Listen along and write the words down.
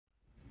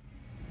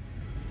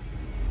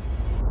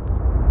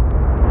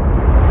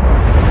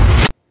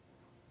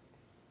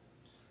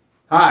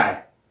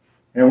Hi,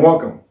 and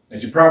welcome.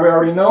 As you probably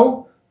already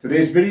know,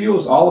 today's video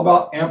is all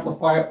about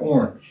Amplify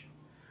Orange.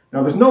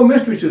 Now there's no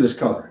mystery to this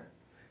color.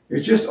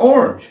 It's just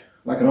orange,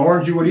 like an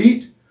orange you would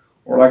eat,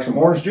 or like some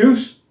orange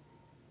juice.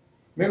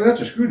 Maybe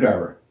that's a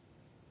screwdriver.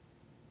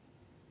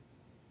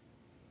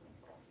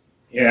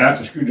 Yeah,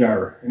 that's a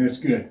screwdriver, and it's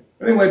good.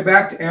 Anyway,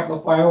 back to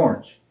Amplify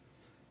Orange.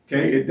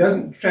 Okay, it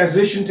doesn't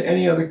transition to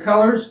any other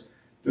colors.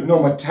 There's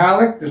no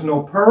metallic, there's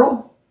no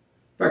pearl.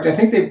 In fact, I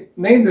think they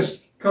named this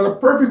color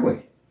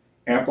perfectly.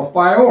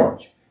 Amplify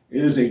Orange.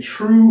 It is a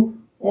true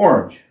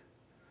orange.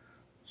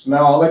 So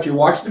now I'll let you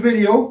watch the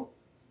video.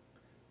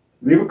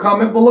 Leave a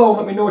comment below,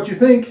 let me know what you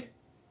think,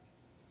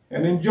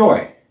 and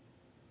enjoy.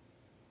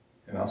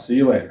 And I'll see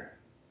you later.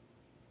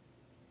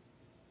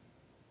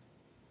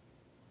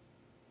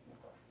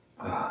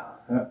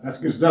 That's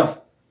good stuff.